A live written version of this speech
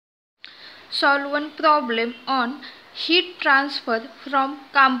solve one problem on heat transfer from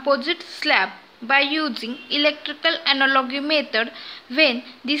composite slab by using electrical analogy method when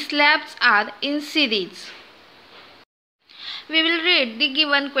the slabs are in series. We will read the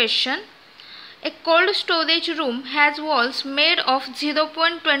given question. A cold storage room has walls made of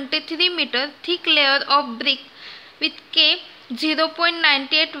 0.23 meter thick layer of brick with K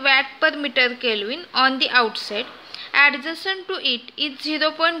 0.98 watt per meter Kelvin on the outside. Adjacent to it is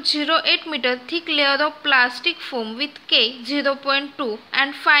 0.08 meter thick layer of plastic foam with K 0.2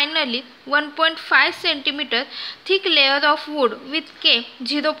 and finally 1.5 centimeter thick layer of wood with K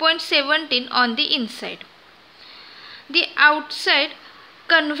 0.17 on the inside. The outside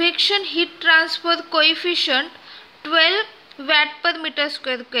convection heat transfer coefficient 12 watt per meter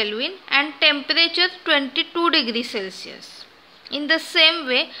square Kelvin and temperature 22 degrees Celsius. In the same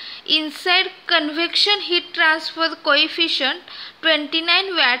way, inside convection heat transfer coefficient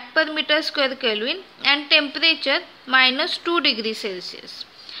 29 watt per meter square Kelvin and temperature -2 degrees Celsius.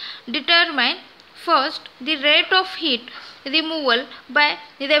 Determine first the rate of heat removal by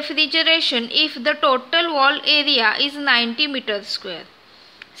refrigeration if the total wall area is 90 meters square.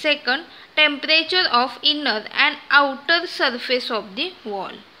 Second, temperature of inner and outer surface of the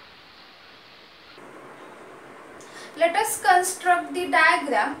wall. Let us construct the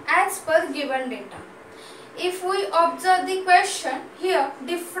diagram as per given data. If we observe the question, here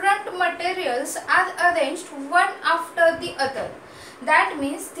different materials are arranged one after the other. That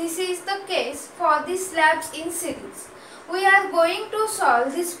means this is the case for the slabs in series. We are going to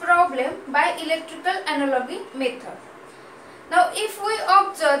solve this problem by electrical analogy method. Now if we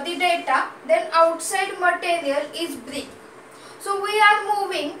observe the data, then outside material is brick. So we are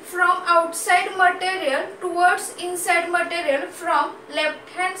moving from outside material towards inside material from left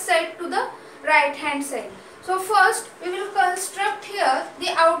hand side to the right hand side. So first we will construct here the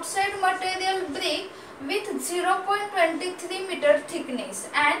outside material brick with 0.23 meter thickness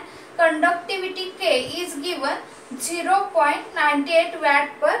and conductivity K is given 0.98 watt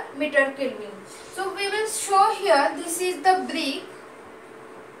per meter Kelvin. So we will show here this is the brick.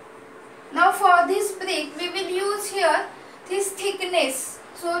 Now for this brick we will use here this thickness.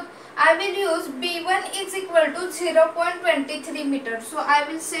 So I will use B1 is equal to 0.23 meter. So I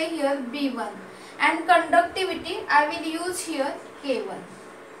will say here B1 and conductivity I will use here K1.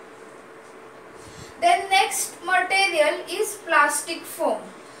 Then next material is plastic foam.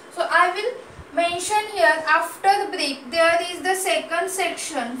 So I will mention here after brick there is the second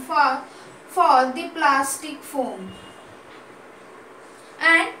section for the plastic foam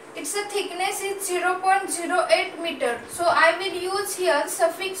and its thickness is 0.08 meter. So I will use here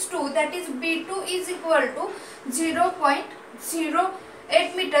suffix 2, that is B2 is equal to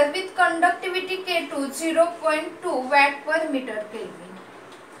 0.08 meter with conductivity K2 0.2 watt per meter Kelvin.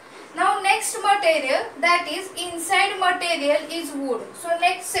 Now next material, that is inside material is wood. So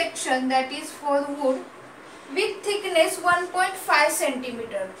next section, that is for wood with thickness 1.5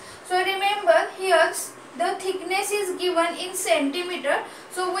 centimeter. So remember here the thickness is given in centimeter,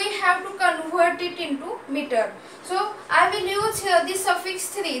 so we have to convert it into meter. So I will use here the suffix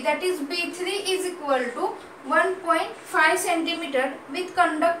 3, that is B3 is equal to 1.5 centimeter with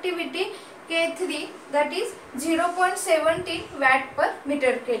conductivity K3, that is 0.17 watt per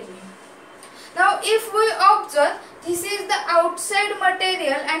meter Kelvin. Now if we observe, this is the outside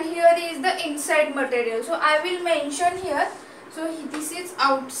material and here is the inside material. So I will mention here, so this is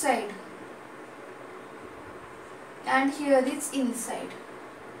outside and here is inside.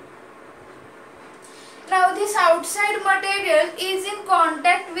 Now this outside material is in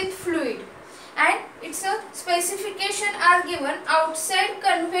contact with fluid and its a specification are given outside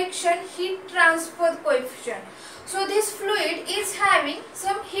convection heat transfer coefficient. So this fluid is having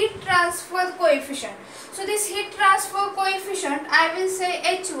some heat transfer coefficient. So this heat transfer coefficient I will say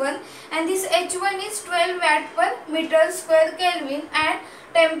H1 and this H1 is 12 watt per meter square Kelvin and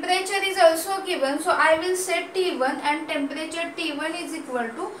temperature is also given. So I will say T1 and temperature T1 is equal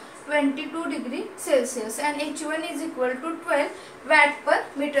to 22 degree Celsius and H1 is equal to 12 watt per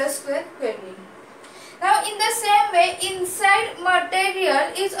meter square Kelvin. Now in the same way, inside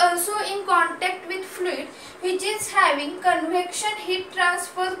material is also in contact with fluid which is having convection heat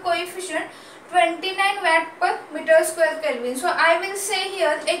transfer coefficient 29 watt per meter square Kelvin. So I will say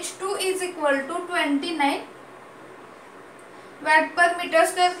here H2 is equal to 29 watt per meter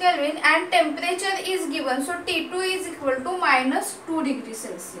square Kelvin and temperature is given. So T2 is equal to -2 degrees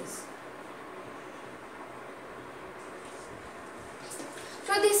Celsius.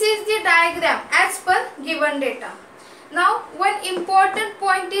 So this is the diagram as per given data. Now one important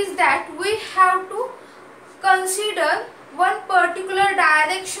point is that we have to consider one particular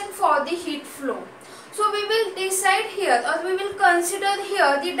direction for the heat flow. So we will decide here, or we will consider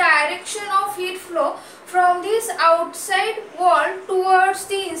here, the direction of heat flow from this outside wall towards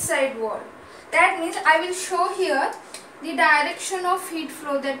the inside wall. That means I will show here the direction of heat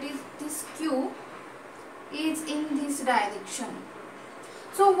flow, that is this Q is in this direction.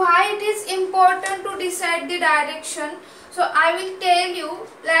 So why it is important to decide the direction? So I will tell you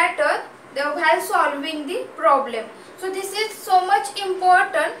later while solving the problem. So this is so much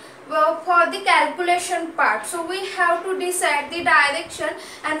important for the calculation part. So we have to decide the direction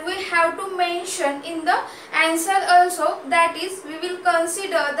and we have to mention in the answer also, that is we will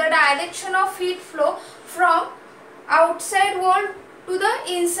consider the direction of heat flow from outside wall to the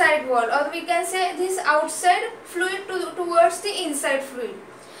inside wall, or we can say this outside fluid towards the inside fluid.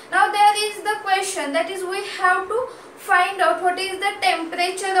 Now there is the question, that is we have to find out what is the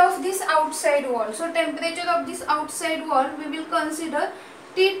temperature of this outside wall. So temperature of this outside wall we will consider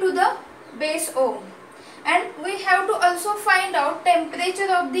T to the base O, and we have to also find out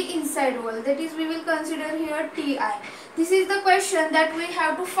temperature of the inside wall, that is we will consider here Ti. This is the question that we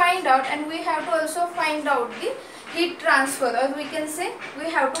have to find out, and we have to also find out the heat transfer, or we can say we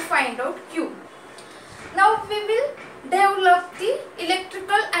have to find out Q. Now we will develop the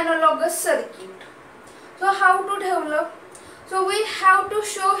electrical analogous circuit. So how to develop? So we have to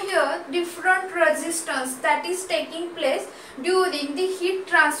show here different resistance that is taking place during the heat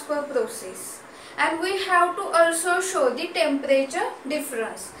transfer process, and we have to also show the temperature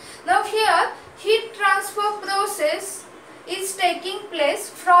difference. Now here heat transfer process is taking place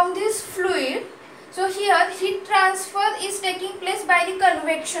from this fluid. So here heat transfer is taking place by the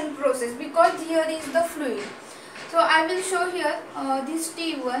convection process, because here is the fluid. So I will show here this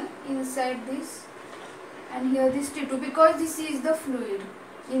T1 inside this, and here this T2, because this is the fluid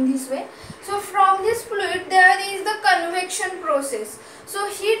in this way. So from this fluid there is the convection process. So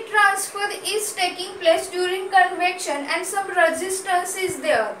heat transfer is taking place during convection, and some resistance is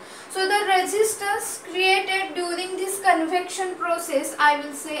there. So the resistance created during this convection process I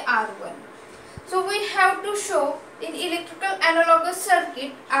will say R1. So we have to show in electrical analogous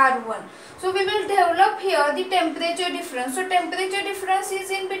circuit R1. So we will develop here the temperature difference. So temperature difference is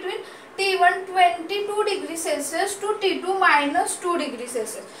in between T1 22 degrees Celsius to T2 minus 2 degrees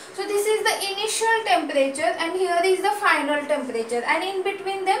Celsius. So this is the initial temperature, and here is the final temperature, and in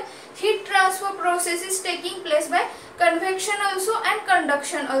between them heat transfer process is taking place by convection also and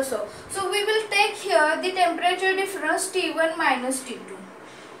conduction also. So we will take here the temperature difference T1 minus T2.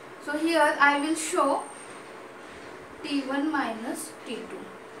 So here I will show T1 minus T2.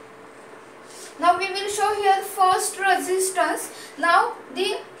 Now we will show here first resistance. Now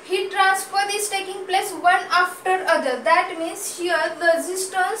the heat transfer is taking place one after other. That means here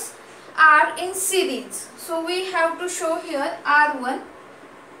resistance are in series. So we have to show here R1.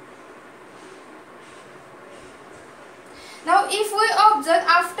 Now if we observe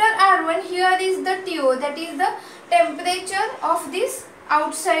after R1, here is the TO, that is the temperature of this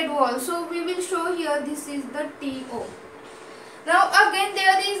outside wall. So we will show here this is the TO. Now again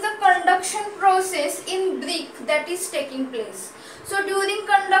there is the conduction process in brick that is taking place. So during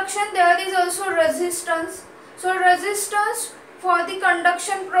conduction there is also resistance. So resistance for the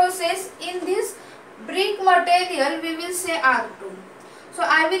conduction process in this brick material we will say R2. So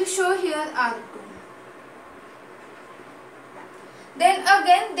I will show here R2. Then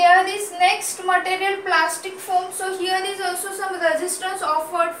again there is next material plastic foam. So here is also some resistance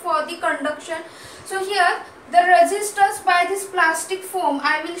offered for the conduction. So here the resistance by this plastic foam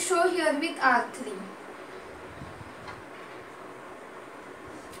I will show here with R3.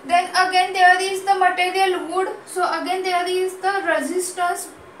 Then again there is the material wood. So again there is the resistance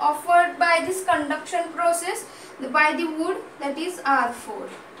offered by this conduction process by the wood, that is R4.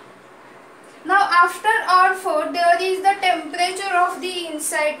 Now after R4 there is the temperature of the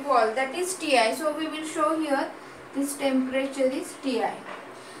inside wall, that is Ti. So we will show here this temperature is Ti.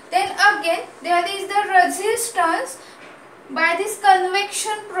 Then again there is the resistance by this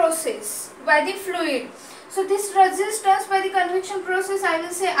convection process by the fluid. So this resistance by the convection process I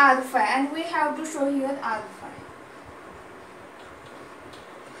will say R5, and we have to show here R5.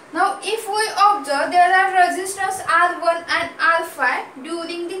 Now if we observe there are resistance R1 and R5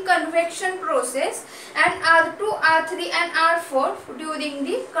 during the convection process, and R2, R3 and R4 during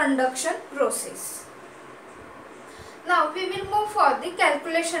the conduction process. Now we will move for the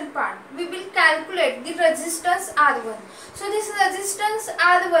calculation part. We will calculate the resistance R1. So this resistance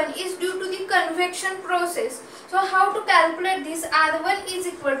R1 is due to the convection process. So how to calculate this? R1 is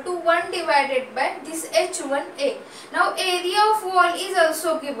equal to 1 divided by this H1A. Now area of wall is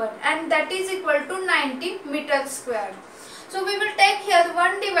also given, and that is equal to 90 meters square. So we will take here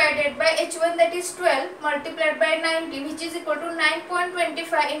 1 divided H1 that is 12 multiplied by 90, which is equal to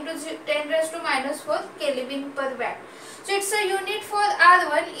 9.25 into 10 raised to minus 4 Kelvin per watt. So its a unit for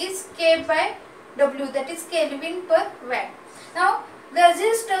R1 is K by W, that is Kelvin per watt. Now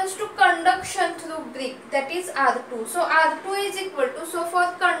resistance to conduction through brick, that is R2. So R2 is equal to, so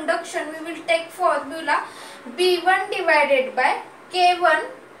for conduction we will take formula B1 divided by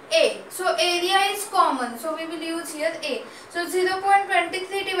K1A. So area is common, so we will use here A. So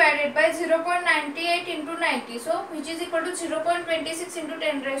 0.23 divided by 0.98 into 90, so which is equal to 0.26 into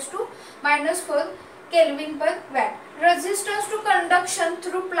 10 raised to minus 4 Kelvin per watt. Resistance to conduction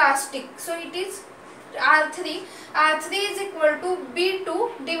through plastic, so it is R3. R3 is equal to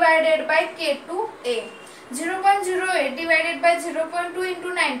B2 divided by K2A. 0.08 divided by 0.2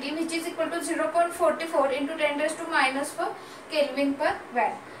 into 90, which is equal to 0.44 into 10 raised to minus 4 Kelvin per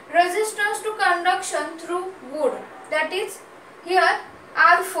watt. Resistance to conduction through wood, that is here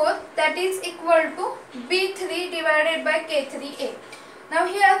R4, that is equal to B3 divided by K3A. Now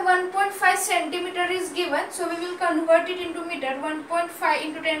here 1.5 centimeter is given, so we will convert it into meter. 1.5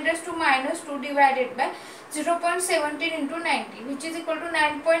 into 10 raised to minus 2 divided by 0.17 into 90, which is equal to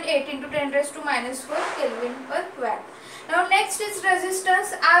 9.8 into 10 raised to minus 4 Kelvin per watt. Now next is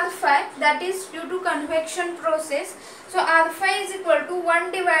resistance R5, that is due to convection process. So R5 is equal to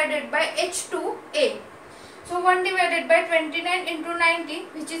 1 divided by H2A. So 1 divided by 29 into 90,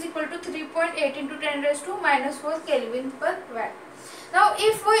 which is equal to 3.8 into 10 raised to minus 4 Kelvin per watt. Now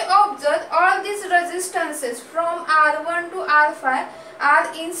if we observe, all these resistances from R1 to R5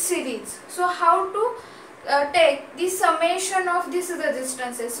 are in series. So how to take the summation of these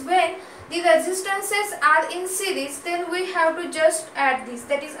resistances? When the resistances are in series, then we have to just add this,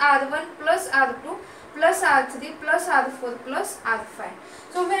 that is R1 plus R2 plus R3 plus R4 plus R5.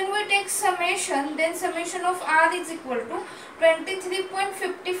 So when we take summation, then summation of R is equal to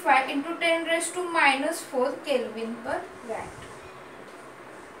 23.55 into 10 raised to minus 4 Kelvin per watt.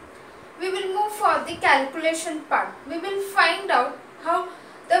 We will move for the calculation part. We will find out how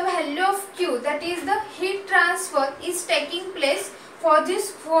the value of Q, that is the heat transfer, is taking place for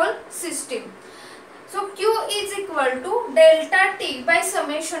this whole system. So Q is equal to delta T by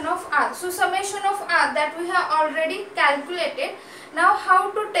summation of R. So summation of R that we have already calculated. Now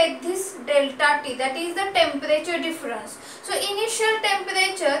how to take this delta T, that is the temperature difference. So initial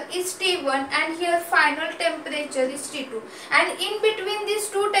temperature is T1 and here final temperature is T2. And in between these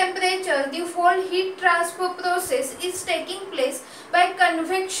two temperatures, the whole heat transfer process is taking place by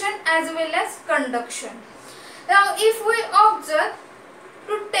convection as well as conduction. Now if we observe,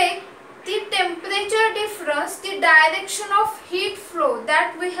 to take the temperature difference, the direction of heat flow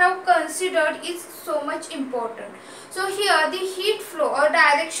that we have considered is so much important. So here the heat flow or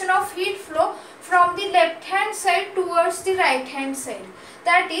direction of heat flow from the left hand side towards the right hand side,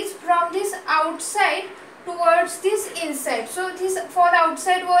 that is from this outside towards this inside. So this for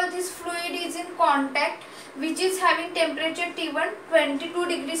outside wall, this fluid is in contact which is having temperature T1 22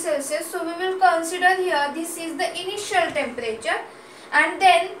 degrees Celsius. So we will consider here this is the initial temperature. And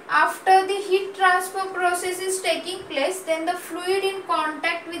then after the heat transfer process is taking place, then the fluid in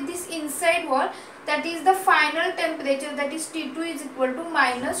contact with this inside wall, that is the final temperature, that is T2 is equal to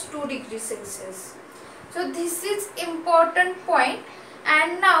minus 2 degrees Celsius. So this is important point.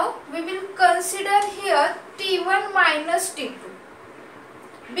 And now we will consider here T1 minus T2,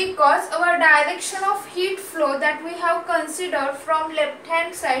 because our direction of heat flow that we have considered from left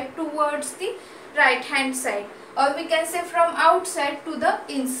hand side towards the right hand side, or we can say from outside to the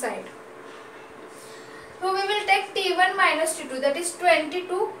inside. So we will take T1 minus T2, that is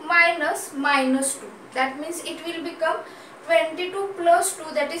 22 minus minus 2. That means it will become 22 plus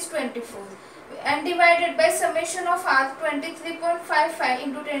 2, that is 24. And divided by summation of R 23.55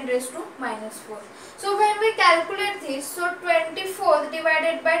 into 10 raised to minus 4. So when we calculate this, so 24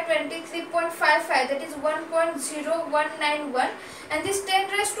 divided by 23.55, that is 1.0191, and this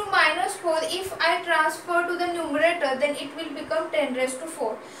 10 raised to minus 4, if I transfer to the numerator, then it will become 10 raised to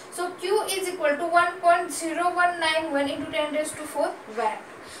 4. So Q is equal to 1.0191 into 10 raised to 4 watt.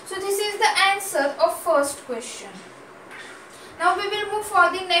 So this is the answer of first question. Now we will move for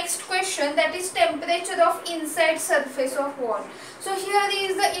the next question, that is temperature of inside surface of wall. So here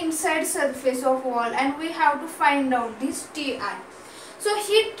is the inside surface of wall and we have to find out this Ti. So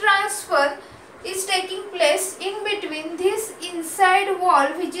heat transfer is taking place in between this inside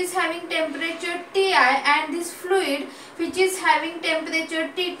wall which is having temperature Ti and this fluid which is having temperature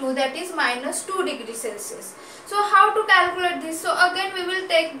T2, that is minus 2 degrees Celsius. So how to calculate this? So again we will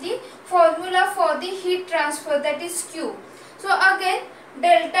take the formula for the heat transfer, that is Q. So again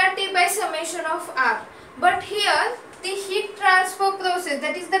delta T by summation of R. But here the heat transfer process,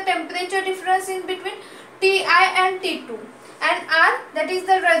 that is the temperature temperature difference in between Ti and T2, and R, that is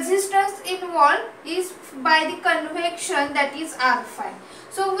the resistance involved, is by the convection, that is R phi.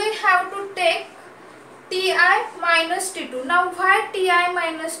 So we have to take Ti minus T2. Now why Ti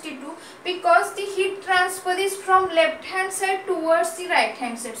minus T2? Because the heat transfer is from left hand side towards the right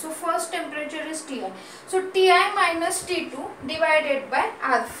hand side. So first temperature is Ti. So Ti minus T2 divided by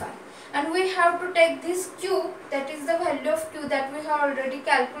R phi. And we have to take this Q, that is the value of Q that we have already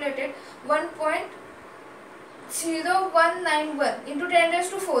calculated, 1.0191 into 10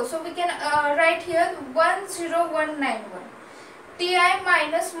 raised to 4. So we can write here 10191. Ti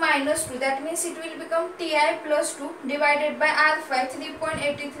minus 2, that means it will become Ti plus 2 divided by R phi,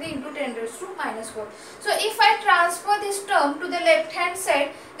 3.83 into 10 raised to minus 4. So if I transfer this term to the left hand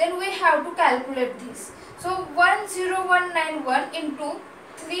side, then we have to calculate this. So 10191 into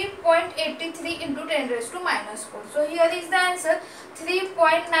 3.83 into 10 raised to minus 4. So here is the answer,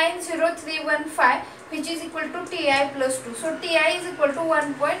 3.90315, which is equal to Ti plus 2. So Ti is equal to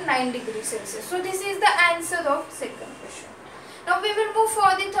 1.9 degrees Celsius. So this is the answer of second question. Now we will move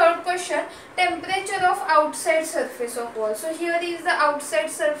for the third question, temperature of outside surface of wall. So here is the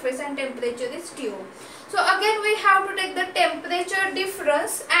outside surface and temperature is TO. So again we have to take the temperature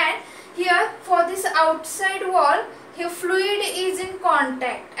difference, and here for this outside wall, here fluid is in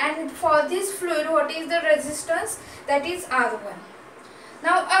contact, and for this fluid what is the resistance, that is R1.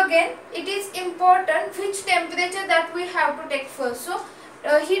 Now again it is important which temperature that we have to take first. So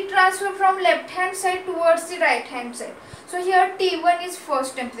heat transfer from left hand side towards the right hand side. So here T1 is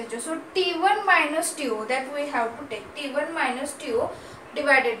first temperature. So T1 minus TO, that we have to take T1 minus TO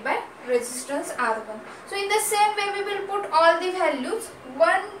divided by resistance R1. So in the same way we will put all the values.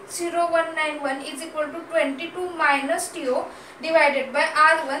 10191 is equal to 22 minus TO divided by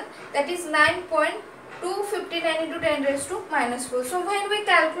R1, that is 9.259 into 10 raised to minus 4. So when we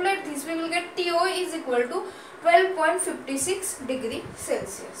calculate this, we will get TO is equal to 12.56 degree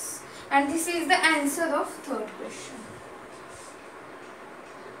Celsius. And this is the answer of third question.